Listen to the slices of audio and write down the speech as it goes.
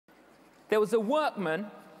There was a workman,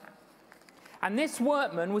 and this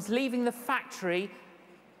workman was leaving the factory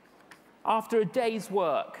after a day's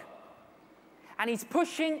work. And he's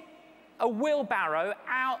pushing a wheelbarrow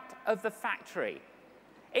out of the factory.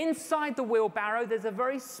 Inside the wheelbarrow, there's a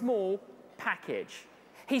very small package.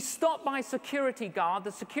 He's stopped by a security guard.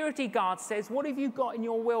 The security guard says, "What have you got in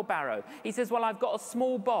your wheelbarrow?" He says, "Well, I've got a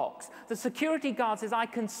small box." The security guard says, "I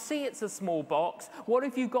can see it's a small box. What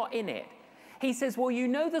have you got in it?" He says, "Well, you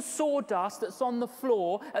know the sawdust that's on the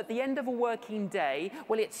floor at the end of a working day?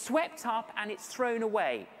 Well, it's swept up and it's thrown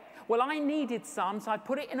away. Well, I needed some, so I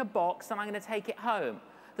put it in a box and I'm going to take it home."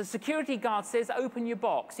 The security guard says, "Open your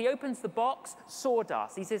box." He opens the box,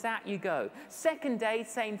 sawdust. He says, "Out you go." Second day,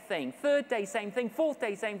 same thing. Third day, same thing. Fourth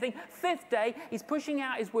day, same thing. Fifth day, he's pushing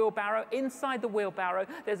out his wheelbarrow. Inside the wheelbarrow,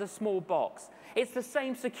 there's a small box. It's the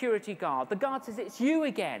same security guard. The guard says, "It's you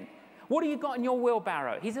again. What have you got in your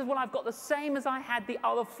wheelbarrow?" He says, "Well, I've got the same as I had the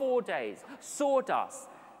other 4 days, sawdust."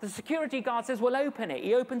 The security guard says, "Well, open it."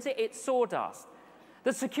 He opens it, it's sawdust.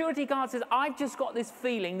 The security guard says, "I've just got this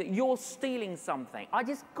feeling that you're stealing something. I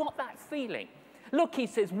just got that feeling." "Look," he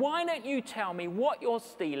says, "why don't you tell me what you're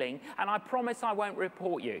stealing, and I promise I won't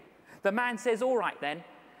report you." The man says, "All right then,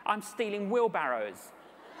 I'm stealing wheelbarrows."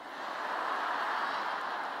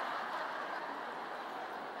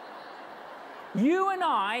 You and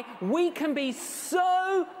I, we can be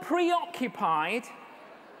so preoccupied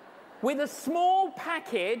with a small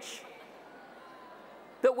package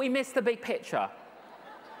that we miss the big picture.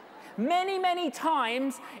 Many, many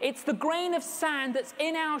times, it's the grain of sand that's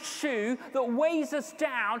in our shoe that weighs us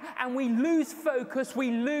down, and we lose focus, we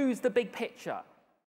lose the big picture.